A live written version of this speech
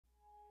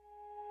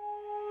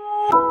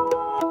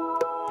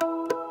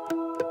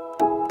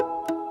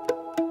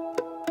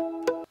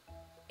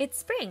It's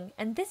spring,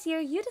 and this year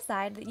you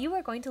decide that you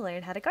are going to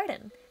learn how to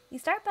garden. You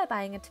start by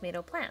buying a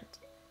tomato plant.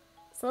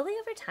 Slowly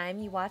over time,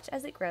 you watch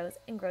as it grows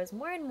and grows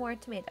more and more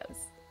tomatoes.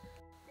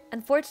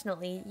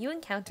 Unfortunately, you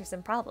encounter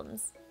some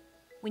problems.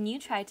 When you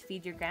try to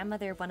feed your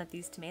grandmother one of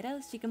these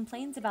tomatoes, she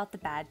complains about the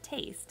bad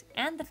taste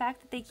and the fact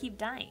that they keep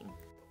dying.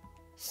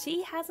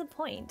 She has a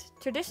point.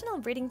 Traditional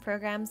breeding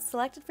programs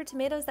selected for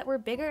tomatoes that were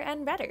bigger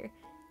and redder.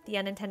 The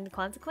unintended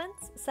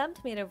consequence? Some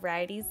tomato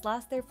varieties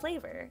lost their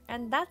flavor,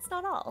 and that's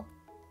not all.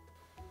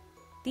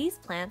 These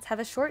plants have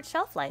a short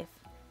shelf life.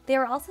 They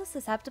are also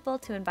susceptible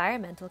to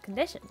environmental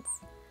conditions.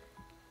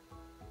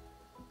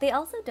 They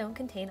also don't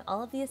contain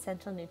all of the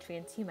essential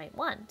nutrients you might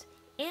want,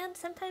 and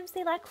sometimes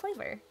they lack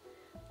flavor.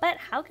 But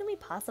how can we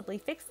possibly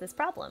fix this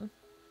problem?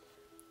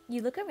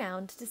 You look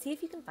around to see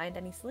if you can find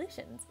any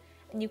solutions,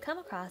 and you come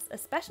across a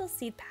special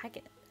seed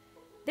packet.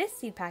 This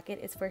seed packet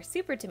is for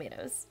super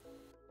tomatoes.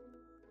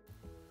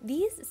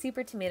 These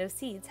super tomato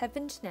seeds have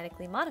been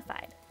genetically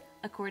modified.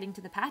 According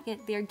to the packet,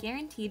 they are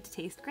guaranteed to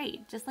taste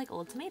great, just like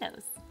old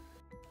tomatoes.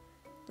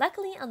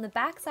 Luckily, on the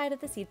back side of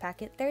the seed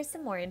packet, there is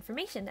some more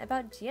information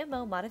about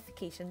GMO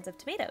modifications of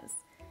tomatoes.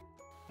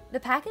 The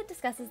packet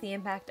discusses the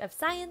impact of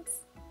science,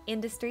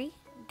 industry,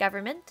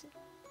 government,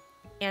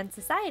 and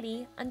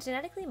society on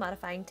genetically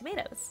modifying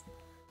tomatoes.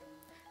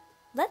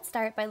 Let's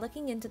start by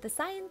looking into the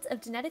science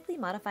of genetically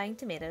modifying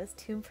tomatoes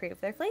to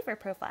improve their flavor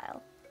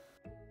profile.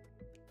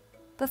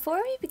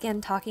 Before we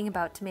begin talking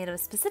about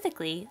tomatoes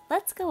specifically,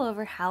 let's go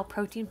over how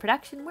protein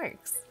production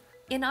works.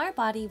 In our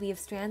body, we have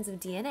strands of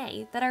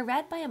DNA that are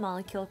read by a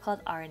molecule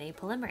called RNA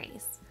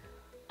polymerase.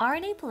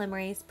 RNA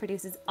polymerase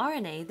produces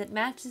RNA that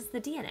matches the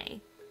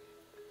DNA.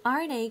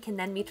 RNA can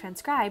then be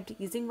transcribed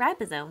using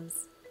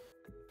ribosomes.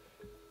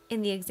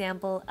 In the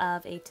example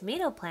of a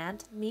tomato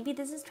plant, maybe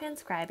this is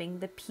transcribing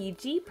the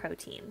PG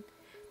protein.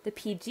 The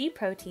PG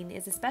protein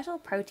is a special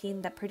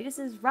protein that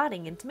produces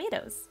rotting in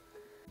tomatoes.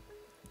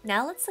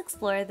 Now let's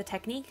explore the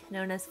technique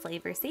known as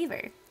flavor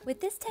saver.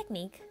 With this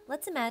technique,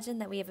 let's imagine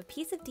that we have a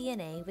piece of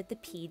DNA with the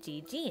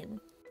PG gene.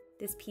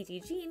 This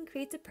PG gene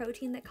creates a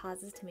protein that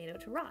causes tomato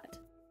to rot.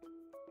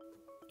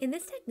 In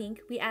this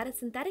technique, we add a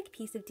synthetic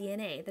piece of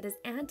DNA that is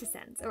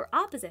antisense or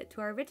opposite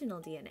to our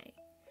original DNA.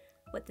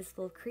 What this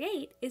will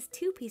create is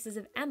two pieces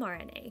of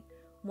mRNA,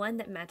 one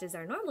that matches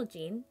our normal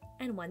gene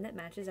and one that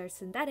matches our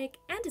synthetic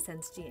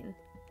antisense gene.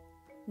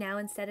 Now,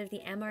 instead of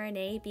the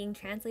mRNA being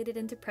translated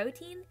into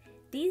protein,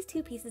 these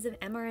two pieces of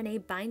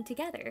mRNA bind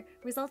together,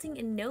 resulting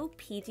in no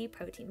PG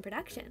protein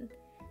production.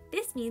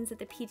 This means that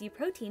the PG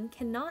protein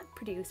cannot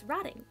produce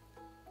rotting.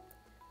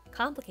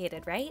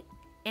 Complicated, right?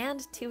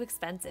 And too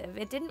expensive.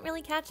 It didn't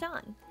really catch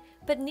on.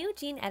 But new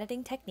gene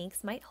editing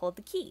techniques might hold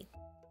the key.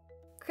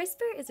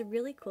 CRISPR is a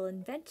really cool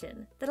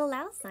invention that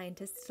allows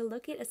scientists to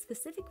locate a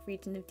specific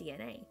region of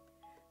DNA.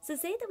 So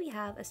say that we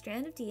have a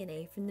strand of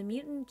DNA from the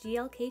mutant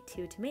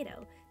GLK2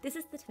 tomato. This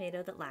is the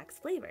tomato that lacks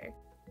flavor.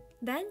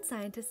 Then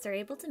scientists are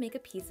able to make a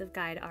piece of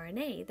guide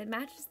RNA that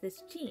matches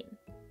this gene.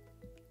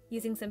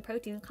 Using some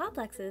protein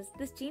complexes,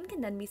 this gene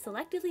can then be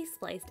selectively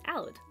spliced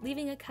out,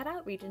 leaving a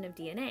cutout region of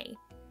DNA.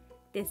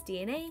 This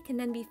DNA can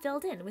then be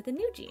filled in with a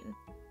new gene.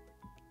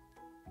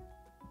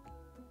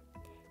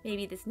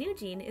 Maybe this new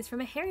gene is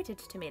from a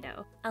heritage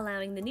tomato,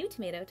 allowing the new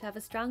tomato to have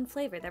a strong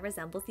flavor that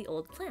resembles the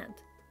old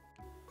plant.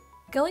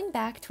 Going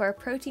back to our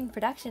protein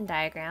production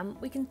diagram,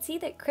 we can see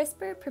that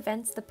CRISPR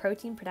prevents the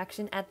protein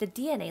production at the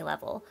DNA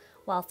level,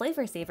 while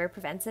Flavor Saver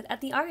prevents it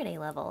at the RNA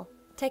level.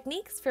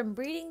 Techniques from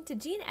breeding to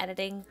gene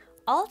editing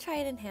all try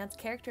and enhance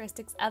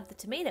characteristics of the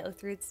tomato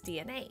through its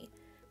DNA.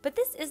 But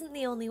this isn't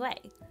the only way.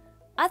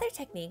 Other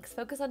techniques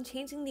focus on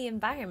changing the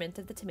environment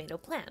of the tomato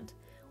plant.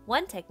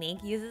 One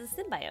technique uses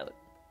a symbiote.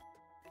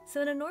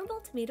 So in a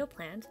normal tomato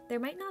plant, there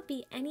might not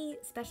be any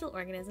special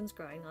organisms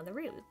growing on the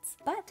roots.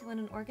 But when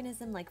an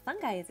organism like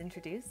fungi is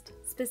introduced,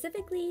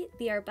 specifically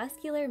the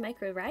arbuscular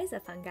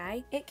mycorrhiza fungi,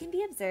 it can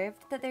be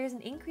observed that there is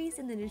an increase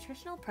in the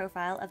nutritional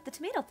profile of the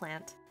tomato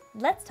plant.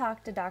 Let's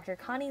talk to Dr.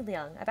 Connie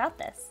Leung about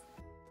this.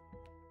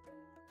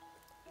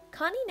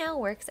 Connie now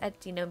works at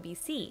Genome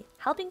BC,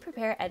 helping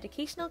prepare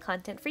educational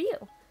content for you.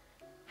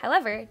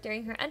 However,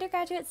 during her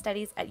undergraduate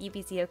studies at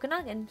UBC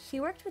Okanagan,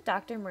 she worked with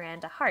Dr.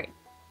 Miranda Hart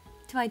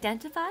to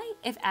identify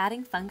if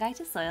adding fungi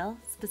to soil,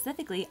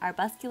 specifically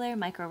arbuscular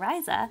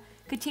mycorrhiza,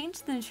 could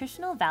change the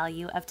nutritional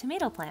value of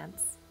tomato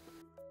plants.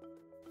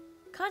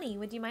 Connie,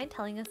 would you mind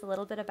telling us a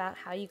little bit about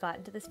how you got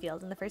into this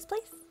field in the first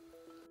place?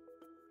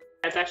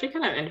 It's actually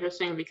kind of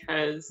interesting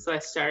because I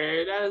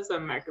started as a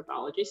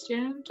microbiology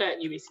student at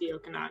UBC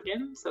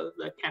Okanagan, so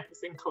the campus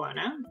in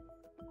Kelowna,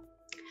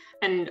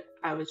 and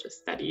I was just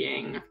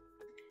studying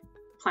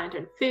plant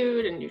and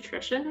food and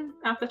nutrition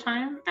at the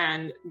time,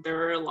 and there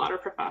were a lot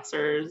of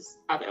professors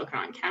at the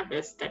Okanagan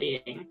campus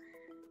studying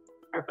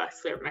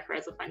arbuscular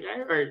mycorrhiza fungi,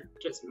 or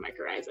just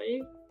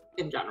mycorrhizae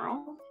in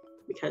general,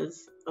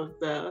 because of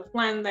the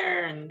land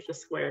there and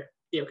just where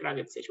the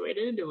Okanagan is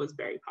situated. It was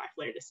very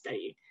popular to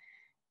study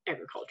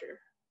agriculture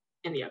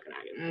in the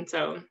Okanagan, and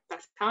so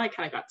that's how I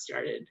kind of got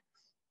started.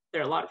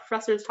 There are a lot of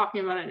professors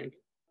talking about it, and it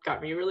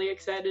got me really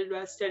excited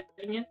about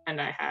studying it,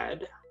 and I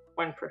had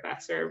one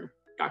professor,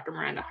 Dr.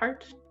 Miranda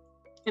Hart,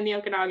 in the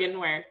Okanagan,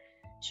 where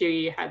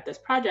she had this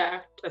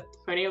project, a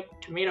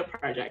tomato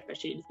project that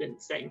she'd been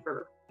studying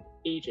for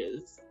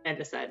ages, and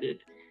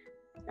decided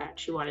that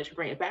she wanted to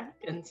bring it back.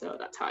 And so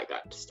that's how I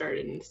got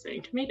started in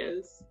studying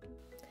tomatoes.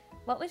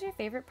 What was your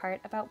favorite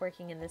part about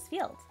working in this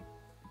field?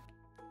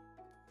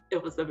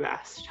 It was the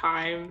best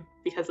time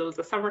because it was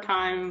the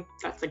summertime.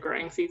 That's the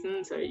growing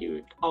season, so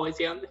you'd always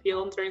be on the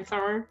field during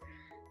summer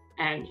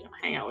and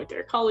hang out with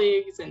your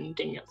colleagues and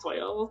digging up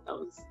soil. That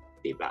was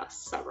the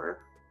best summer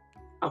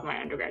of my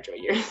undergraduate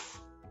years.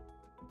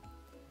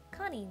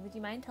 Connie, would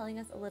you mind telling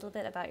us a little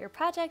bit about your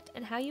project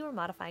and how you were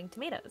modifying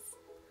tomatoes?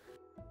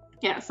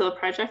 Yeah, so the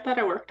project that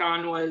I worked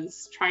on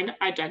was trying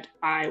to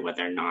identify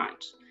whether or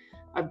not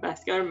a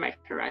vascular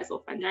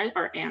mycorrhizal fungi,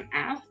 or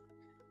AMF,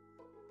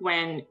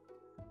 when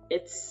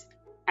it's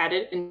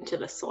added into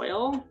the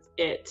soil,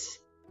 it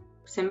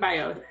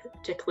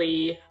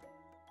symbiotically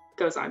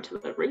goes onto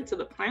the roots of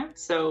the plant.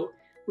 So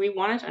we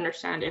wanted to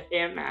understand if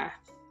AMF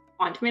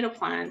on tomato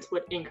plants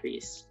would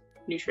increase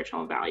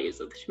nutritional values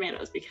of the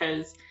tomatoes,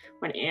 because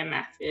when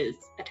AMF is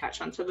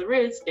attached onto the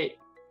roots, it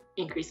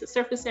increases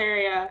surface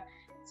area,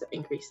 so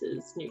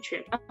increases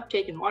nutrient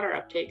uptake and water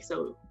uptake.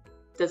 So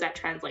does that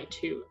translate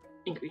to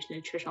increased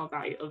nutritional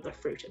value of the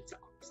fruit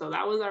itself? So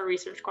that was our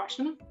research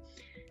question.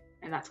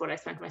 And that's what I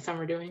spent my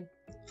summer doing,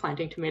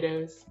 planting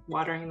tomatoes,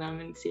 watering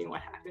them, and seeing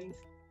what happens.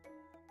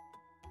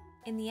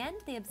 In the end,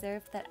 they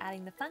observed that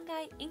adding the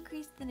fungi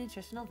increased the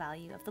nutritional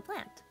value of the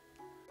plant.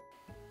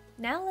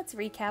 Now let's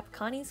recap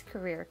Connie's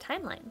career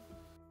timeline.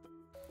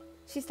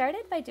 She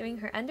started by doing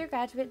her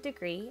undergraduate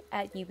degree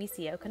at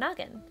UBC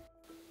Okanagan.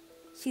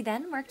 She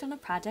then worked on a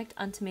project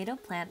on tomato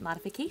plant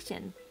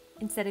modification.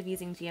 Instead of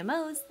using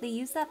GMOs, they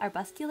used that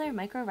arbuscular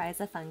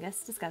mycorrhiza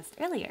fungus discussed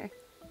earlier.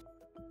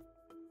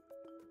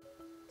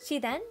 She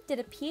then did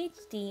a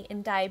PhD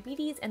in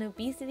diabetes and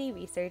obesity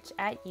research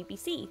at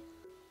UBC.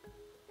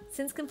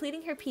 Since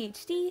completing her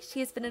PhD, she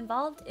has been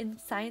involved in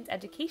science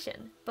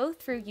education,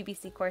 both through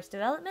UBC course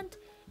development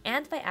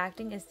and by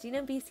acting as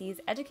Genome BC's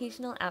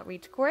educational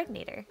outreach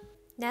coordinator.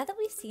 Now that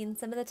we've seen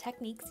some of the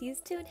techniques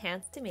used to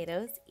enhance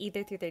tomatoes,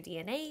 either through their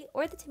DNA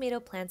or the tomato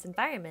plant's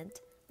environment,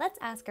 let's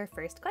ask our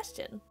first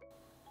question.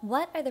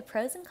 What are the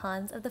pros and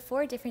cons of the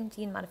 4 different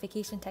gene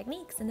modification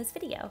techniques in this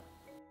video?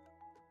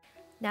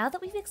 Now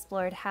that we've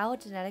explored how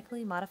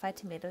genetically modified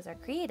tomatoes are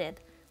created,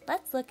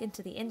 let's look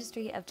into the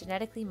industry of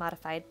genetically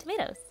modified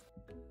tomatoes.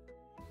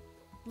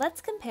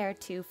 Let's compare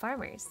 2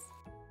 farmers.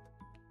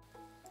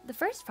 The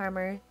first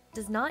farmer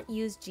does not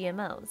use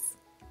GMOs.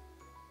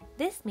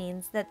 This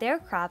means that their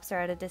crops are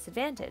at a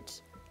disadvantage.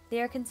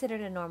 They are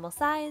considered a normal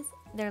size,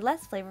 they're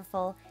less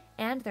flavorful,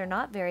 and they're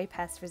not very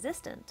pest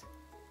resistant.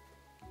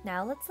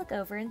 Now let's look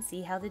over and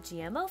see how the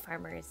GMO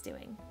farmer is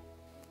doing.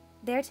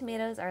 Their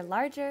tomatoes are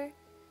larger,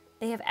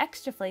 they have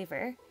extra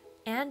flavor,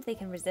 and they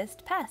can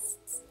resist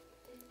pests.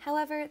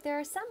 However, there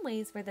are some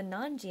ways where the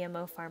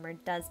non-GMO farmer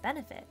does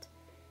benefit.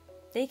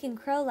 They can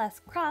grow less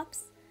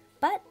crops,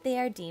 but they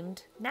are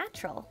deemed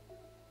natural.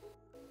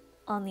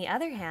 On the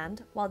other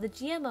hand, while the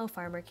GMO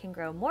farmer can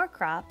grow more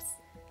crops,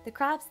 the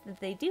crops that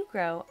they do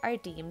grow are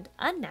deemed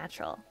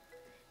unnatural.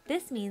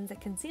 This means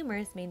that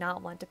consumers may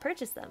not want to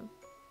purchase them.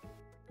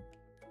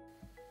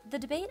 The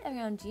debate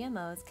around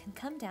GMOs can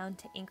come down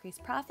to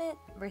increased profit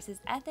versus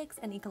ethics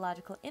and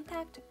ecological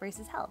impact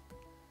versus health.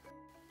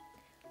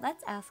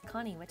 Let's ask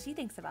Connie what she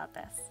thinks about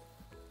this.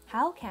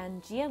 How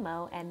can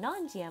GMO and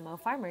non-GMO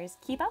farmers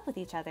keep up with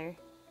each other?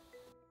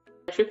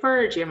 Actually,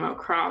 for GMO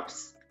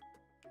crops,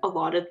 a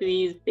lot of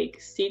these big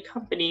seed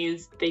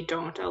companies, they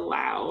don't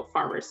allow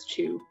farmers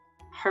to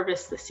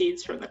harvest the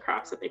seeds from the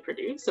crops that they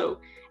produce. So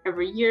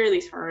every year,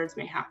 these farmers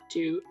may have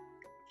to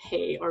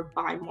pay or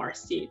buy more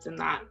seeds, and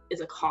that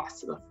is a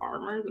cost to the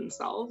farmer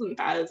themselves, and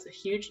that is a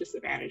huge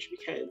disadvantage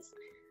because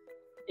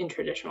in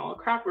traditional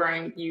crop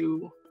growing,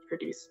 you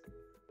produce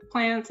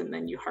plants and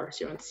then you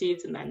harvest your own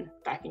seeds, and then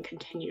that can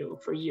continue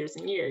for years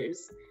and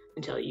years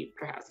until you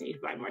perhaps need to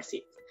buy more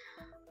seeds.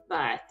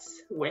 But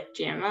with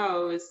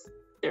GMOs,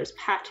 there's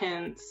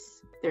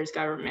patents, there's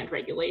government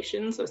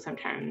regulations, so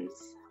sometimes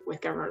with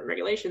government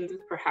regulations,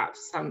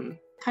 perhaps some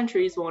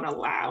countries won't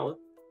allow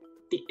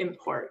the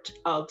import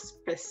of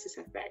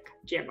specific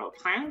GMO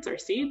plants or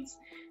seeds,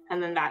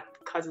 and then that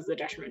causes a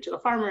detriment to the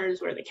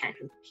farmers where they can't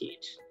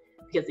compete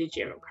because these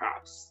GMO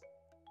crops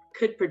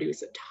could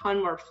produce a ton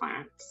more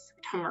plants,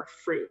 a ton more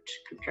fruit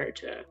compared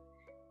to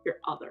your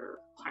other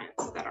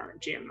plants that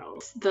aren't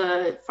GMOs.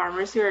 The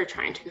farmers who are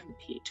trying to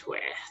compete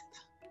with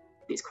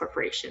these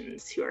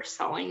corporations who are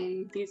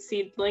selling these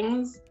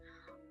seedlings,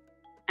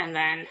 and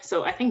then,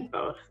 so I think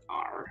both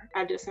are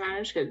at a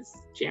disadvantage because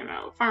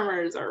GMO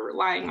farmers are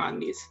relying on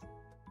these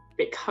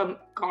big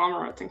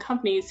conglomerates and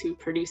companies who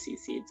produce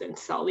these seeds and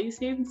sell these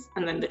seeds,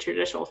 and then the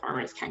traditional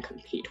farmers can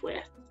compete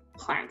with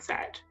plants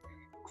that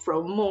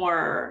grow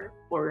more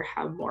or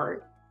have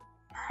more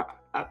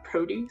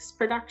produce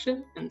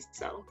production, and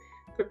so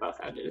they're both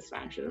at a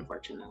disadvantage,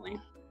 unfortunately.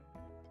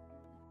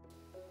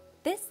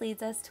 This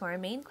leads us to our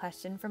main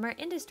question from our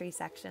industry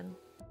section.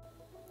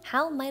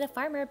 How might a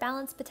farmer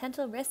balance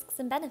potential risks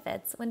and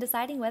benefits when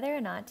deciding whether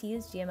or not to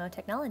use GMO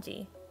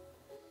technology?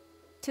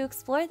 To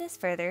explore this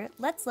further,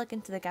 let's look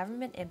into the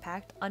government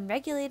impact on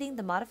regulating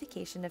the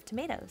modification of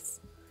tomatoes.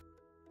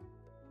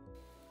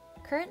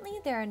 Currently,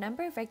 there are a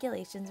number of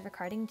regulations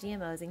regarding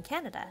GMOs in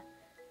Canada.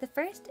 The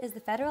first is the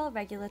Federal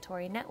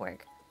Regulatory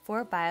Network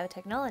for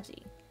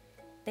Biotechnology.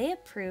 They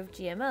approve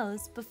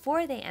GMOs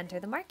before they enter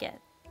the market.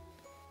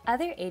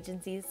 Other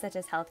agencies such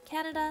as Health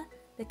Canada,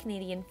 the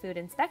Canadian Food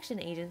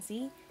Inspection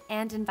Agency,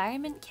 and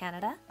Environment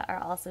Canada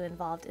are also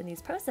involved in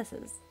these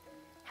processes.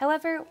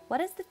 However, what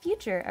is the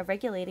future of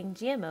regulating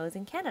GMOs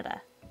in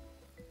Canada?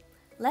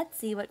 Let's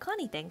see what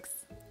Connie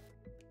thinks.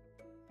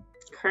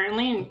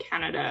 Currently in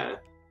Canada,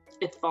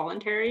 it's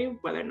voluntary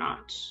whether or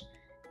not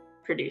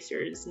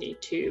producers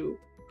need to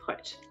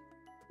put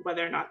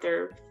whether or not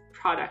their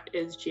product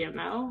is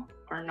GMO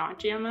or not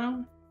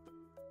GMO.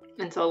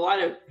 And so a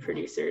lot of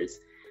producers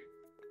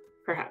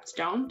perhaps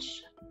don't.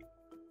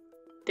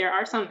 There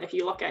are some, if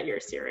you look at your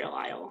cereal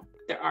aisle,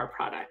 there are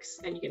products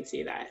and you can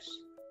see that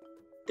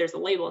there's a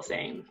label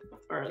saying,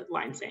 or a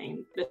line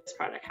saying, this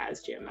product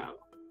has GMO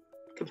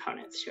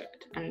components to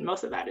it. And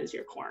most of that is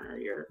your corn or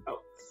your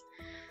oats.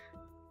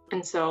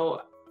 And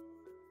so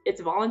it's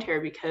voluntary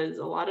because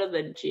a lot of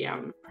the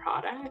GM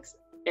products,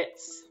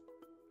 it's,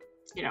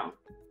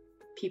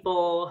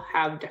 people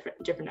have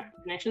different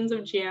definitions of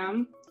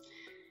GM.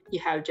 You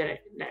have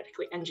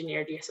genetically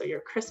engineered, so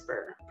your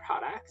CRISPR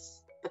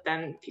products, but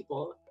then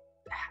people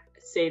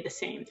say the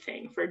same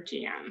thing for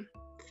GM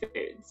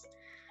foods.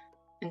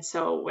 And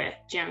so with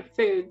GM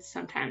foods,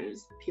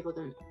 sometimes people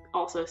can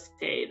also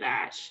say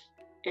that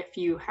if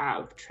you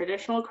have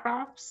traditional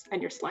crops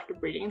and you're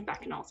selective breeding,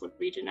 that can also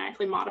be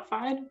genetically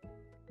modified.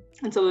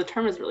 And so the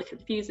term is really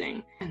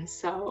confusing. And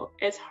so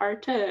it's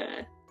hard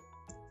to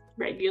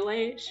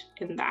regulate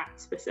in that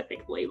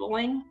specific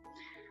labeling.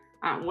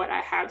 What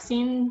I have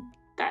seen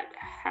that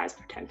has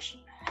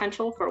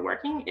potential for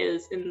working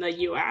is in the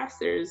US,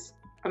 there's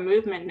a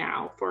movement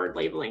now for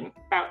labeling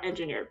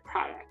bioengineered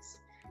products.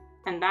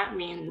 And that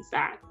means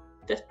that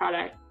this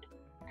product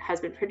has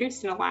been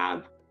produced in a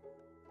lab,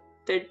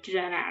 the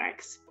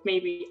genetics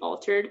may be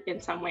altered in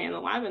some way in the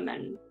lab and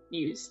then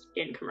used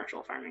in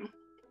commercial farming.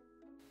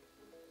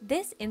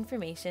 This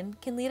information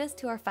can lead us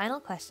to our final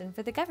question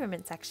for the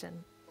government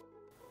section.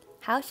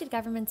 How should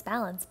governments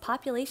balance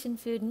population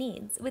food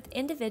needs with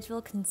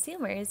individual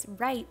consumers'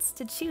 rights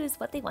to choose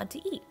what they want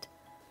to eat?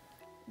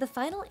 The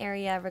final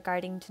area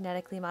regarding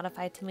genetically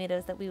modified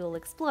tomatoes that we will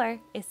explore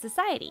is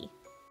society.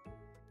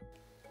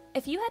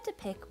 If you had to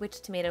pick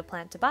which tomato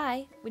plant to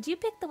buy, would you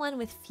pick the one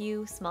with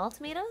few small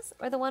tomatoes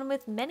or the one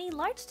with many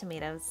large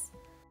tomatoes?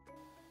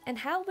 And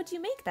how would you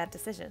make that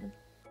decision?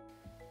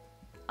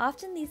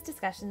 Often these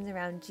discussions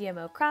around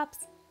GMO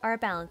crops are a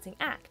balancing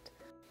act.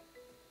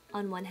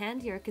 On one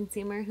hand, you're a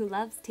consumer who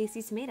loves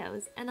tasty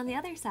tomatoes, and on the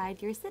other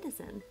side, you're a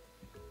citizen.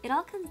 It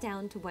all comes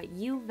down to what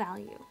you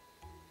value.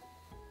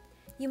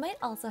 You might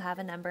also have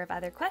a number of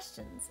other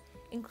questions,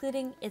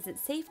 including, is it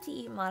safe to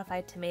eat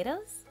modified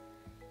tomatoes?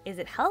 Is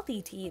it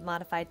healthy to eat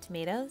modified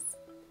tomatoes?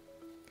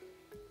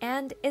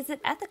 And is it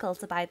ethical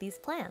to buy these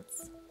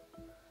plants?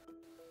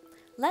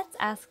 Let's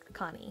ask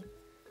Connie,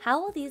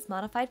 how will these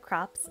modified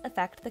crops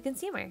affect the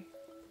consumer?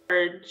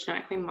 For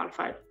genetically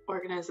modified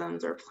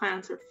organisms or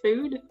plants or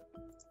food,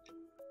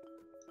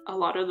 a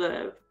lot of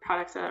the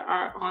products that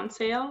are on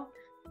sale,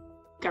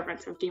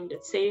 governments have deemed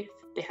it safe.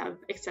 They have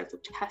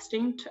extensive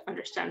testing to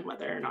understand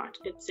whether or not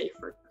it's safe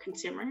for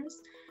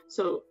consumers.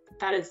 So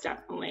that is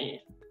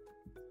definitely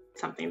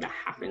something that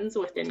happens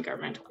within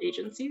governmental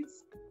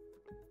agencies.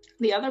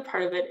 The other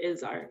part of it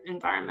is our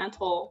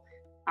environmental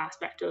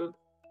aspect of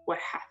what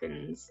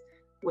happens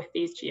with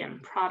these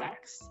GM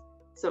products.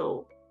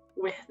 So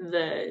with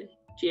the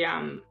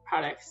GM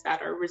products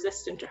that are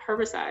resistant to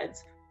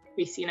herbicides,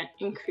 we've seen an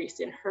increase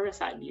in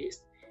herbicide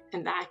use,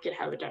 and that could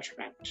have a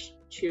detriment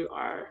to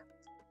our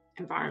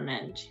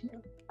environment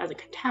as a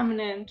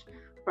contaminant,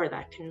 or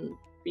that can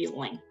be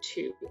linked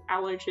to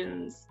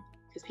allergens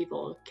because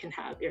people can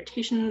have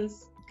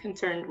irritations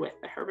concerned with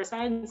the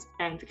herbicides,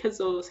 and because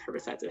those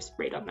herbicides are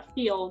sprayed on the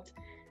field,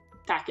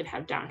 that could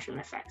have downstream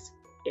effects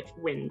if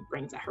wind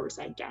brings that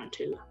herbicide down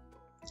to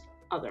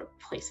other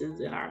places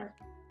in our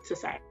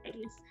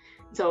societies.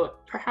 So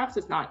perhaps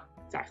it's not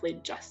exactly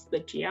just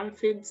the GM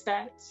foods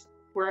that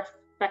we're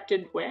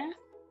affected with,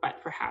 but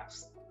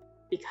perhaps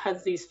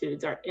because these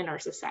foods are in our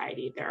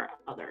society, there are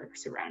other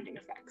surrounding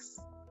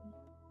effects.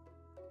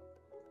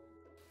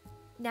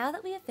 Now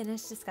that we have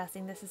finished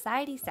discussing the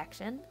society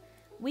section,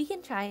 we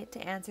can try to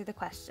answer the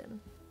question,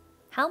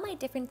 how might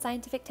different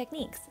scientific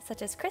techniques,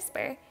 such as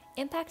CRISPR,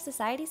 impact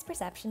society's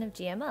perception of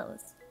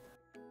GMOs?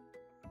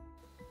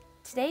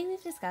 Today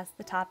we've discussed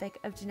the topic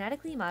of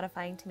genetically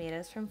modifying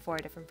tomatoes from 4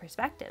 different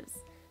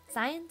perspectives: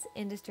 science,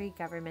 industry,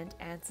 government,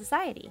 and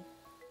society.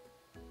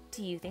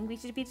 Do you think we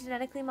should be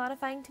genetically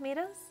modifying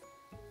tomatoes?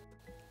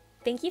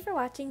 Thank you for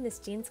watching this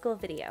Gene School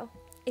video.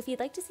 If you'd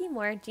like to see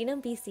more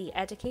Genome BC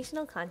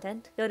educational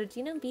content, go to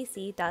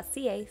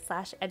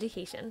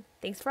genomebc.ca/education.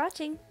 Thanks for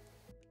watching!